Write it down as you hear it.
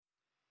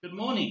Good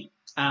morning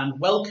and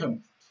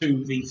welcome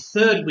to the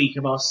third week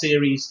of our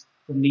series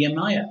from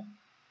Nehemiah.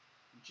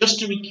 Just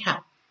to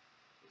recap,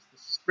 it's the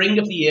spring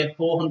of the year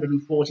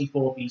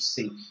 444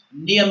 BC.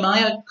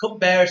 Nehemiah,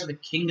 cupbearer to the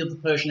king of the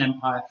Persian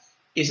Empire,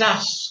 is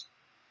asked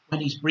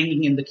when he's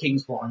bringing in the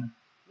king's wine,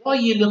 "Why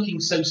are you looking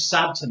so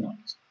sad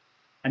tonight?"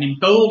 And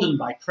emboldened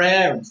by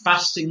prayer and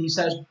fasting, he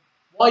says,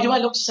 "Why do I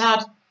look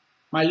sad?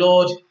 My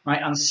lord, my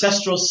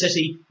ancestral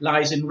city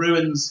lies in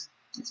ruins,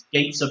 its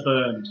gates are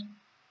burned."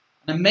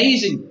 And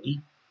amazingly,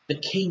 the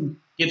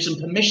king gives him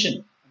permission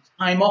and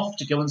time off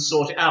to go and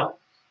sort it out,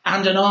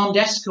 and an armed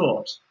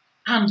escort,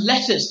 and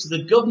letters to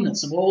the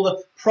governors of all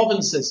the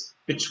provinces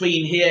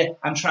between here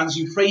and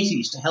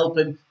Trans-Euphrates to help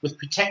him with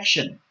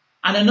protection,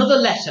 and another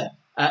letter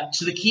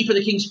to the keeper of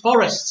the king's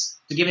forests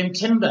to give him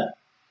timber,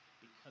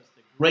 because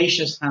the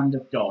gracious hand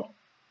of God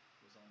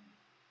was on him.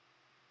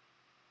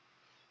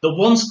 The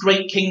once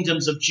great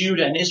kingdoms of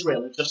Judah and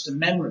Israel are just a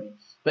memory,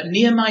 but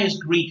Nehemiah's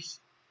grief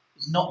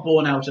is not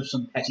born out of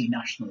some petty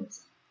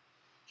nationalism.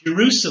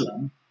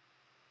 Jerusalem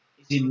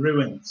is in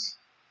ruins.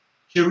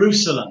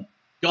 Jerusalem,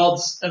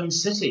 God's own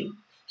city.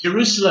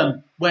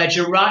 Jerusalem, where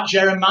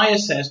Jeremiah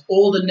says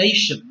all the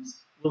nations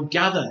will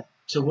gather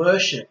to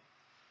worship.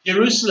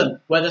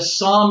 Jerusalem, where the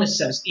psalmist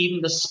says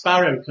even the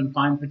sparrow can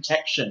find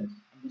protection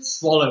and the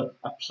swallow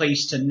a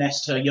place to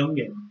nest her young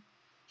in.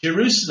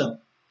 Jerusalem,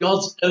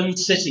 God's own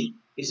city,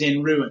 is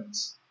in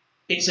ruins.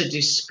 It's a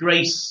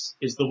disgrace,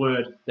 is the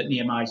word that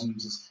Nehemiah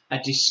uses. A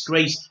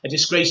disgrace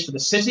for the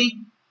city,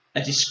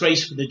 a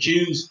disgrace for the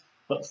Jews,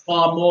 but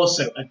far more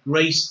so,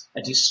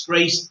 a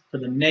disgrace for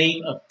the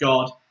name of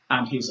God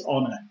and his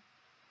honour.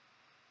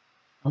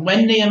 And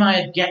when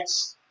Nehemiah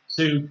gets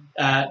to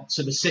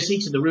the city,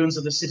 to the ruins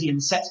of the city,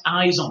 and sets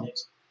eyes on it,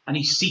 and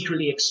he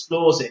secretly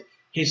explores it,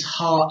 his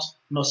heart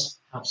must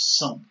have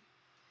sunk.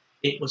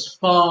 It was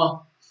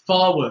far,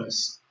 far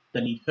worse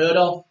than he'd heard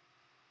of,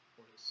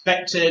 or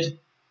expected,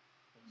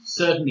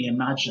 certainly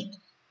imagined.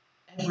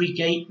 Every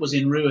gate was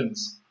in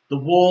ruins. The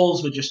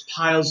walls were just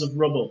piles of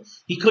rubble.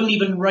 He couldn't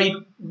even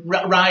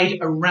ride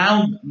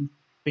around them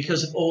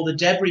because of all the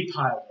debris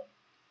piled up.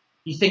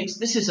 He thinks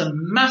this is a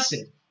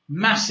massive,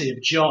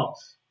 massive job.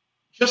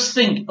 Just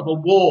think of a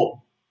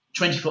wall,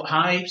 20 foot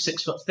high,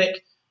 6 foot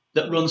thick,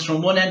 that runs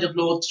from one end of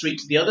Lord Street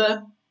to the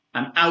other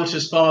and out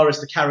as far as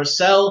the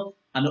Carousel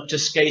and up to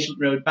Scasement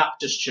Road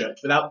Baptist Church,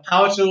 without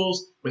power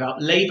tools,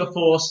 without labour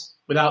force,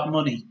 without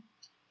money.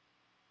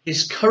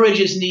 His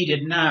courage is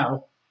needed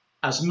now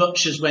as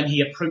much as when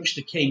he approached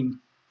the king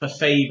for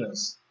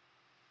favours.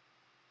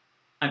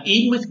 And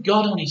even with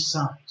God on his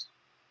side,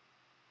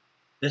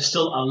 there's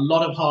still a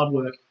lot of hard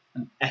work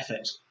and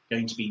effort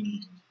going to be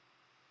needed.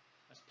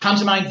 As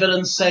pantomime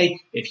villains say,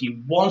 if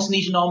you want to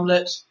eat an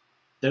omelette,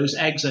 those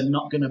eggs are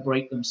not going to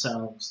break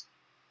themselves.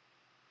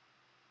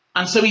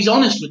 And so he's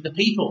honest with the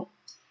people.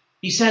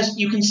 He says,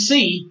 you can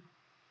see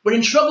we're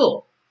in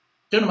trouble.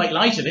 Don't make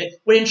light of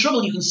it. We're in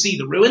trouble. You can see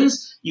the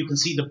ruins. You can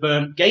see the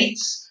burnt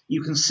gates.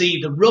 You can see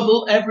the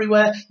rubble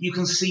everywhere. You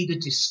can see the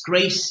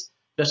disgrace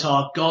that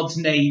our God's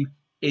name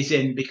is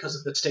in because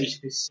of the state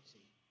of his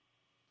city.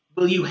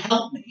 Will you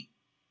help me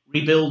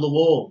rebuild the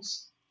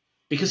walls?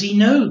 Because he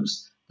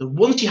knows that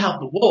once you have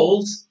the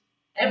walls,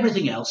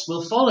 everything else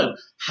will follow.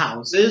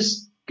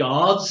 Houses,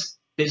 guards,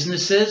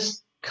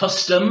 businesses,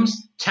 customs,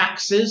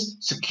 taxes,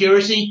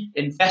 security,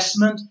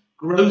 investment,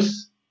 growth,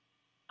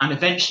 and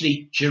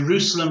eventually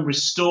Jerusalem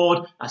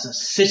restored as a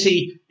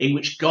city in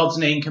which God's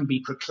name can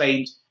be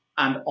proclaimed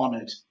and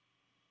honoured.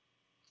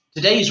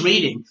 Today's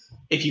reading,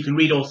 if you can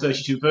read all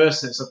 32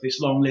 verses of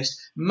this long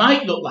list,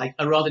 might look like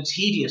a rather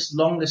tedious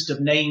long list of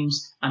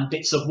names and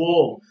bits of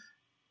wall.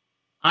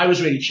 I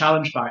was really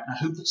challenged by it, and I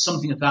hope that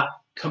something of that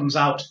comes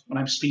out when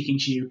I'm speaking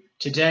to you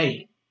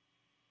today.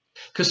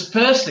 Because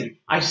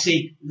firstly, I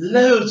see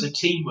loads of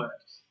teamwork.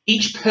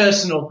 Each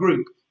person or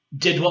group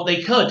did what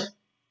they could.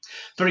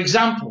 For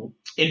example,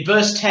 in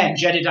verse 10,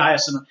 Jedidiah,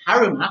 son of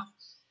Harumaph,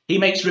 he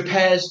makes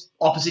repairs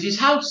opposite his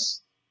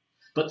house.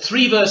 But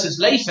 3 verses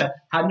later,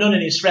 Hanun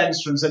and his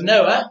friends from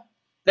Zanoah,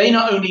 they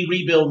not only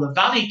rebuild the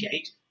valley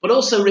gate, but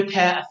also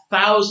repair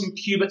 1,000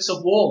 cubits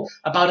of wall,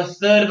 about a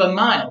third of a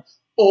mile,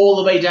 all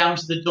the way down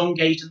to the dung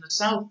gate in the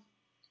south.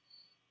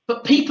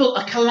 But people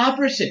are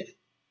collaborative.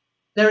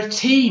 They're a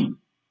team.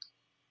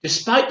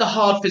 Despite the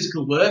hard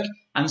physical work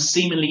and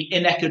seemingly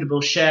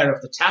inequitable share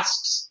of the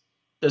tasks,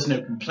 there's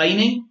no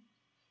complaining.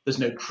 There's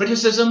no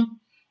criticism.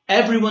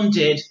 Everyone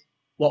did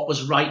what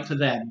was right for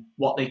them,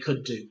 what they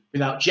could do,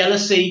 without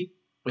jealousy,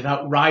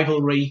 without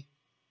rivalry,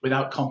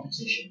 without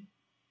competition.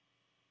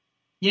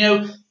 You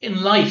know,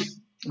 in life,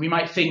 we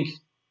might think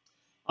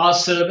our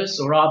service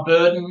or our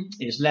burden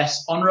is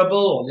less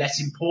honourable or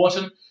less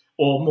important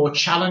or more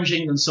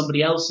challenging than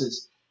somebody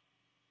else's.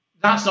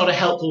 That's not a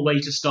helpful way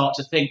to start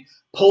to think.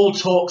 Paul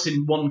talks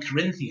in 1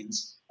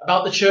 Corinthians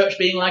about the church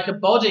being like a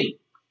body.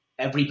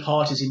 Every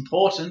part is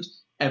important.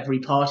 Every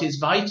part is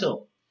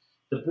vital.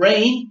 The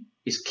brain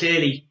is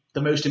clearly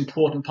the most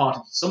important part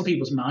of some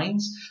people's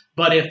minds,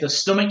 but if the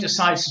stomach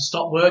decides to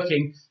stop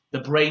working, the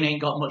brain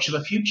ain't got much of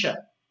a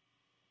future.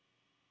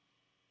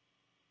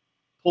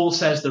 Paul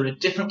says there are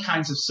different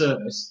kinds of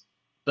service,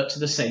 but to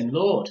the same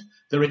Lord.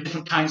 There are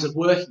different kinds of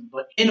working,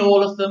 but in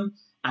all of them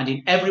and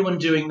in everyone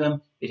doing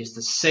them, it is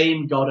the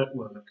same God at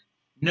work.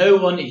 No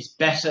one is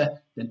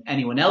better than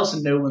anyone else,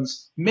 and no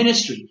one's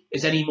ministry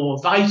is any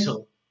more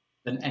vital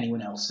than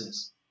anyone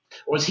else's.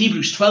 Or as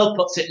Hebrews 12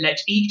 puts it, let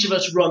each of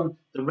us run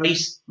the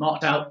race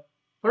marked out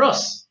for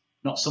us,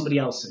 not somebody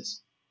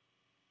else's.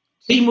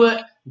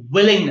 Teamwork,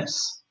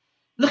 willingness.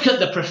 Look at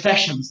the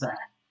professions there.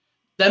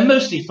 They're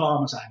mostly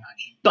farmers, I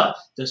imagine, but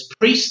there's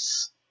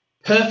priests,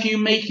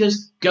 perfume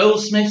makers,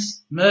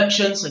 goldsmiths,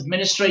 merchants,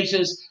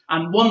 administrators,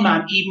 and one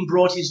man even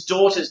brought his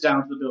daughters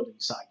down to the building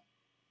site.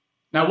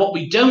 Now, what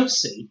we don't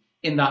see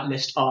in that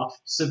list are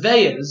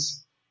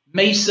surveyors,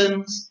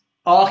 masons,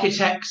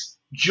 architects,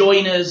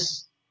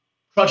 joiners,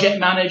 project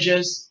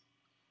managers.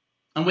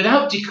 And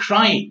without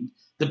decrying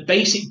the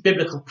basic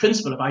biblical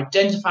principle of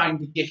identifying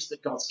the gifts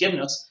that God's given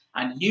us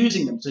and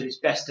using them to his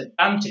best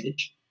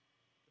advantage,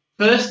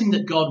 the first thing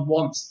that God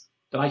wants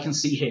that I can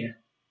see here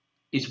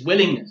is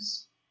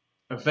willingness,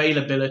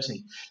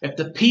 availability. If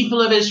the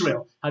people of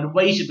Israel had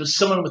waited for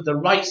someone with the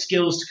right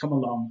skills to come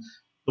along,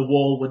 the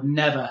wall would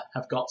never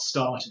have got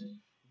started.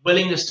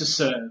 Willingness to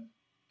serve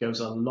goes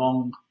a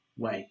long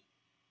way.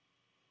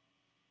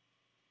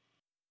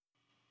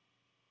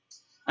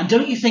 And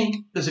don't you think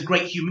there's a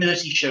great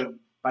humility shown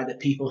by the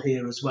people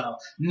here as well?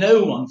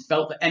 No one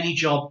felt that any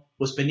job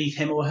was beneath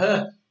him or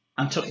her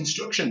and took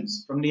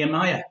instructions from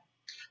Nehemiah.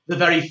 The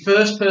very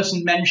first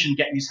person mentioned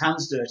getting his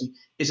hands dirty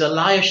is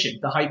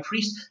Eliashib, the high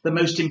priest, the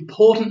most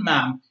important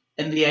man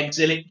in the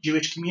exilic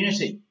Jewish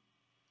community.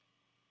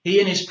 He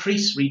and his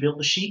priests rebuilt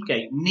the sheep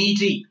gate,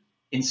 knee-deep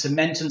in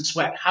cement and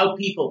sweat. How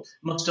people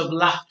must have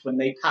laughed when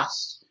they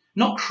passed.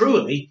 Not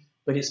cruelly,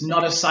 but it's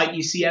not a sight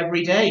you see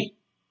every day.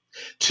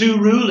 2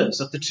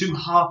 rulers of the 2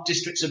 half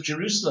districts of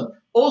Jerusalem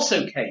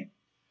also came.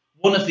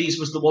 One of these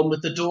was the one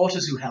with the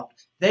daughters who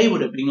helped. They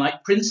would have been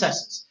like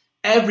princesses.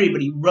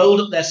 Everybody rolled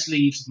up their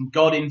sleeves and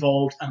got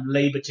involved and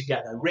laboured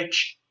together,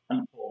 rich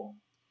and poor.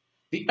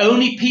 The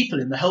only people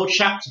in the whole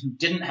chapter who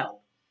didn't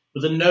help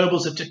were the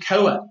nobles of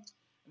Tekoa.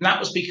 And that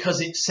was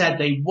because it said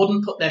they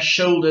wouldn't put their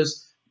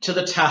shoulders to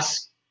the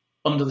task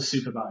under the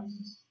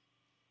supervisors.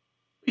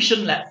 We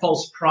shouldn't let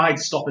false pride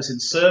stop us in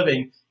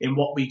serving in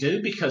what we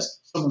do because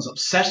someone's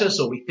upset us,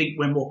 or we think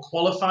we're more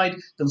qualified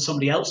than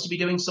somebody else to be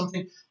doing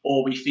something,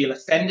 or we feel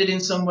offended in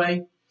some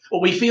way,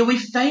 or we feel we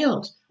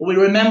failed, or we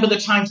remember the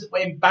times that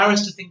we're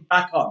embarrassed to think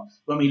back on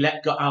when we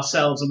let God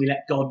ourselves and we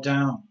let God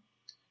down.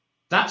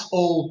 That's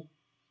all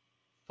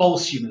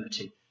false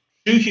humility.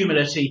 True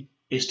humility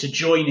is to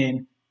join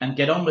in and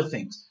get on with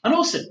things. And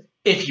also,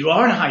 if you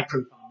are in a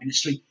high-profile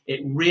ministry,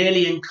 it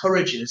really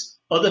encourages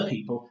other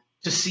people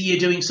to see you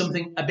doing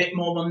something a bit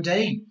more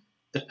mundane.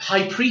 The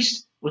high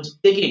priest was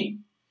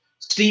digging.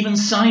 Steve and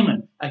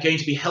Simon are going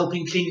to be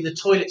helping cleaning the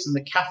toilets in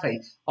the cafe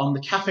on the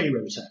cafe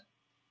rota.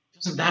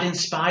 Doesn't that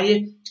inspire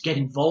you to get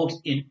involved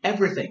in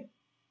everything?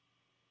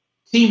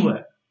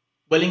 Teamwork,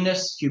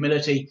 willingness,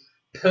 humility,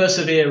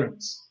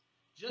 perseverance.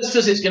 Just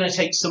as it's going to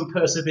take some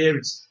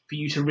perseverance for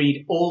you to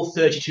read all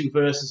 32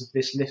 verses of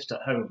this list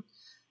at home.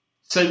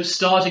 So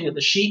starting at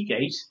the sheep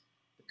gate,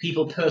 the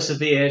people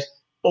persevered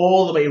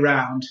all the way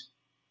round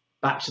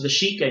back to the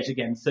sheep gate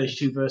again,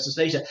 32 verses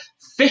later.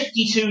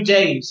 52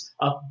 days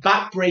of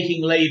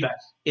back-breaking labour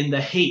in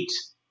the heat.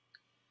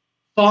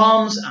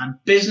 Farms and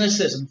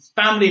businesses and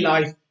family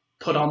life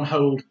put on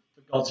hold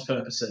for God's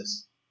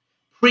purposes.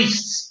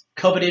 Priests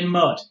covered in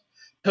mud.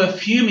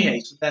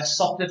 Perfumiers with their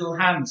soft little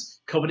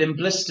hands covered in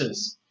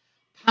blisters.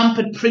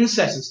 Pampered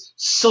princesses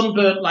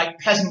sunburnt like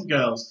peasant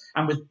girls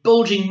and with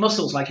bulging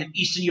muscles like an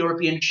Eastern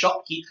European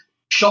shot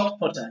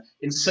putter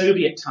in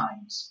Soviet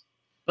times.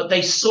 But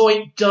they saw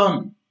it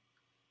done.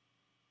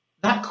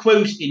 That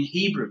quote in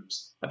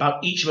Hebrews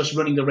about each of us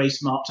running the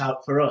race marked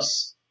out for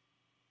us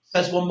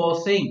says one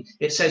more thing.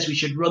 It says we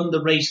should run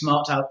the race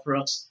marked out for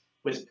us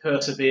with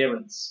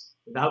perseverance,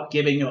 without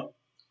giving up.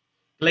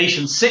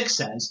 Galatians 6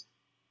 says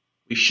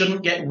we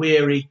shouldn't get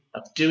weary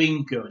of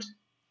doing good,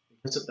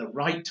 because at the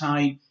right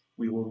time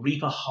we will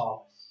reap a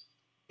harvest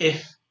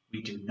if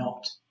we do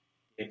not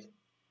give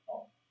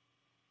up.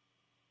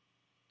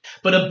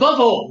 But above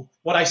all,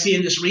 what I see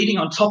in this reading,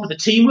 on top of the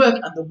teamwork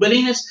and the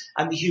willingness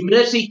and the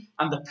humility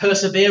and the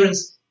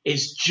perseverance,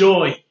 is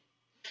joy.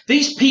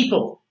 These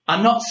people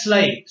are not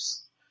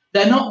slaves.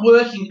 They're not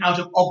working out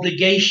of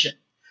obligation.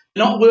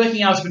 They're not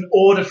working out of an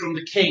order from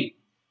the king,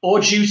 or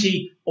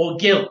duty, or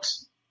guilt.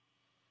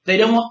 They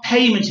don't want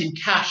payment in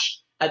cash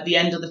at the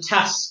end of the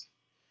task.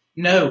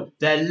 No,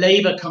 their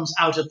labour comes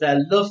out of their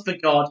love for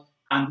God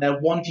and their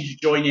wanting to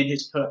join in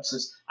his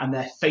purposes and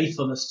their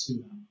faithfulness to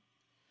them.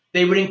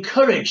 They were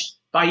encouraged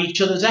by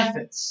each other's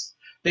efforts.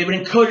 They were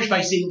encouraged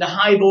by seeing the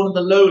highborn and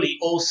the lowly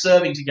all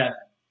serving together.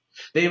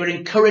 They were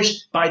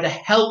encouraged by the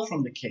help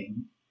from the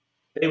king.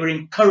 They were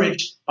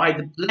encouraged by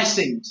the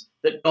blessings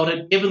that God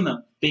had given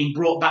them being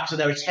brought back to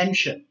their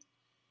attention.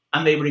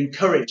 And they were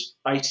encouraged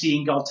by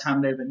seeing God's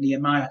hand over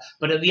Nehemiah.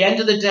 But at the end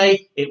of the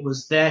day, it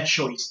was their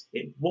choice.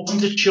 It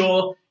wasn't a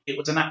chore. It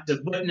was an act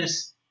of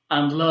witness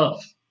and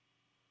love.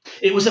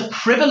 It was a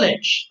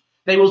privilege.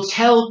 They will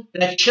tell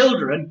their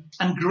children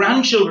and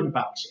grandchildren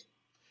about it.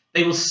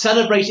 They will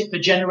celebrate it for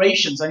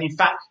generations, and in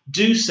fact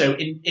do so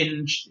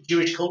in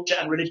Jewish culture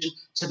and religion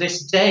to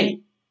this day.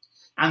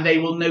 And they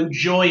will know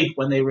joy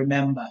when they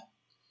remember.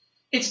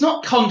 It's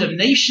not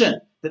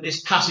condemnation that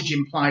this passage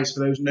implies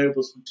for those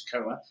nobles from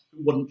Tekoa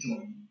who wouldn't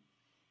join.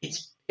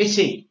 It's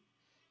pity.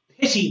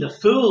 Pity the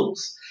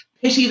fools.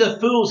 Pity the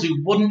fools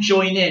who wouldn't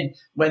join in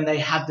when they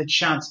had the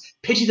chance.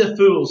 Pity the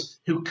fools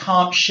who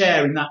can't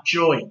share in that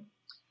joy.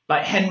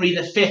 Like Henry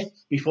V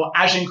before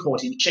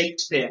Agincourt in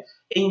Shakespeare,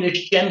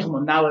 English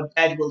gentlemen now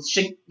abed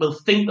will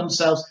think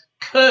themselves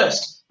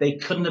cursed they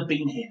couldn't have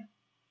been here.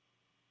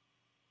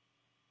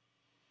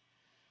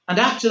 And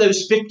after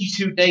those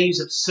 52 days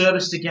of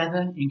service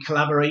together in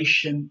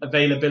collaboration,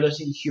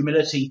 availability,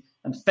 humility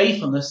and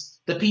faithfulness,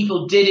 the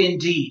people did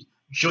indeed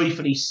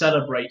joyfully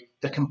celebrate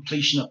the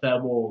completion of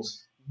their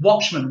walls.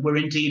 Watchmen were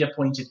indeed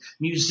appointed,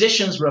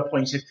 musicians were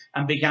appointed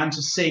and began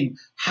to sing.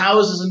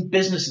 Houses and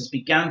businesses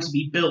began to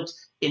be built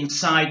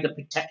inside the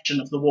protection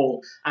of the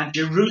wall, and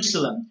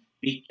Jerusalem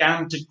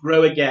began to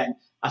grow again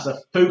as a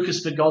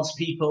focus for God's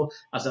people,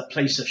 as a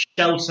place of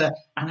shelter,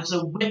 and as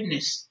a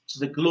witness to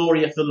the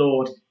glory of the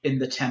Lord in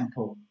the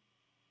temple.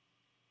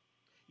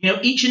 You know,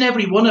 each and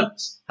every one of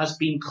us has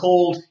been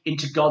called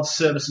into God's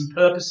service and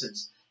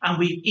purposes,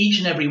 and each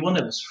and every one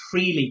of us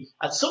freely,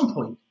 at some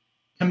point,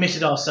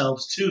 committed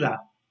ourselves to that.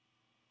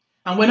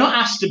 And we're not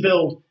asked to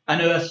build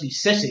an earthly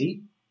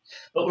city,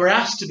 but we're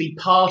asked to be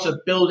part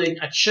of building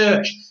a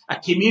church, a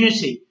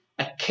community,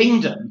 a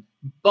kingdom,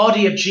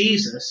 body of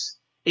Jesus,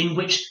 in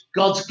which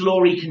God's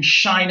glory can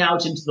shine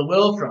out into the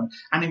world from,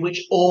 and in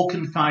which all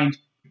can find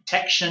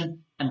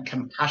protection and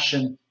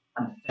compassion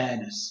and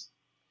fairness.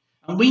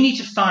 And we need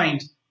to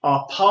find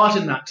our part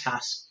in that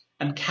task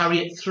and carry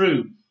it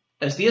through,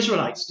 as the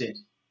Israelites did.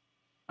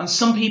 And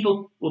some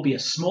people will be a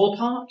small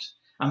part,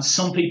 and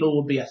some people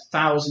will be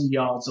 1,000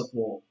 yards of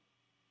wall.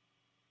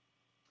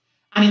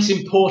 And it's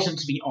important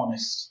to be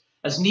honest.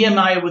 As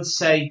Nehemiah would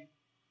say,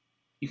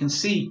 you can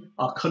see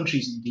our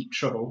country's in deep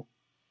trouble.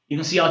 You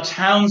can see our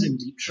towns in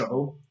deep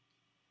trouble.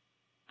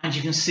 And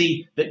you can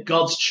see that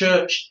God's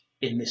church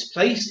in this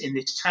place, in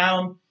this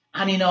town,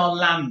 and in our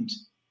land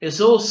is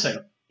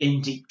also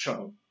in deep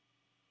trouble.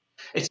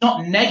 It's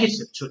not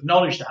negative to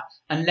acknowledge that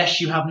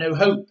unless you have no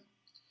hope.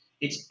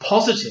 It's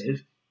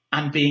positive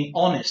and being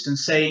honest and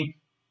saying,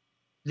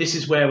 this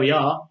is where we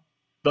are,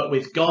 but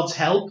with God's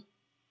help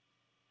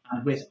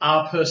and with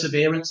our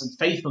perseverance and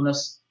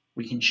faithfulness,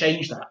 we can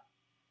change that.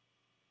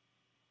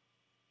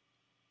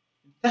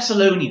 In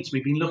Thessalonians,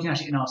 we've been looking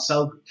at it in our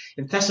cell group.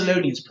 In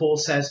Thessalonians, Paul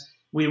says,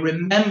 we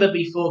remember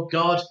before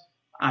God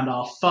and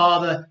our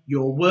Father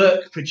your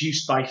work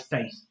produced by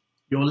faith,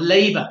 your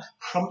labour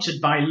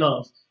prompted by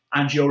love,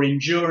 and your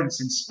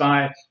endurance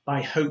inspired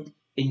by hope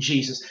in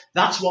Jesus.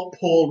 That's what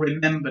Paul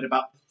remembered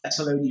about the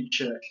Thessalonian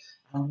church.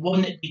 And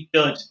wouldn't it be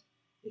good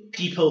if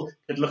people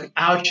could look at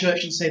our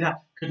church and say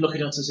that, could look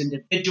at us as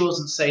individuals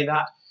and say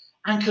that,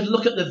 and could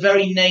look at the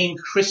very name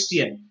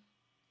Christian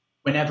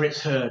whenever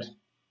it's heard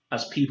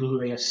as people who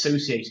they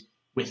associate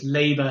with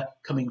labour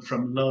coming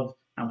from love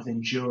and with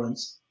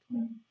endurance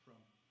coming from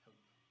hope.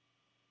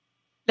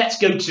 Let's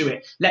go to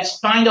it. Let's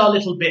find our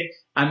little bit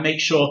and make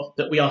sure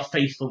that we are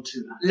faithful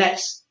to that.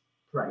 Let's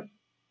pray.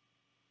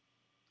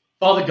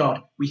 Father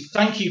God, we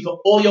thank you for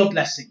all your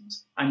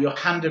blessings and your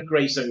hand of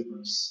grace over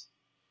us.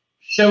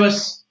 Show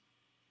us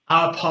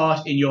our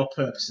part in your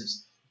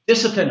purposes.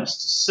 Discipline us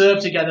to serve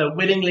together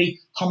willingly,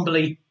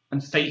 humbly,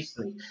 and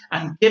faithfully.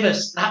 And give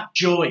us that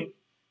joy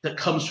that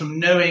comes from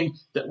knowing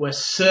that we're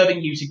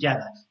serving you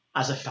together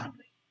as a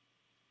family.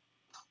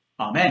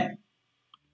 Amen.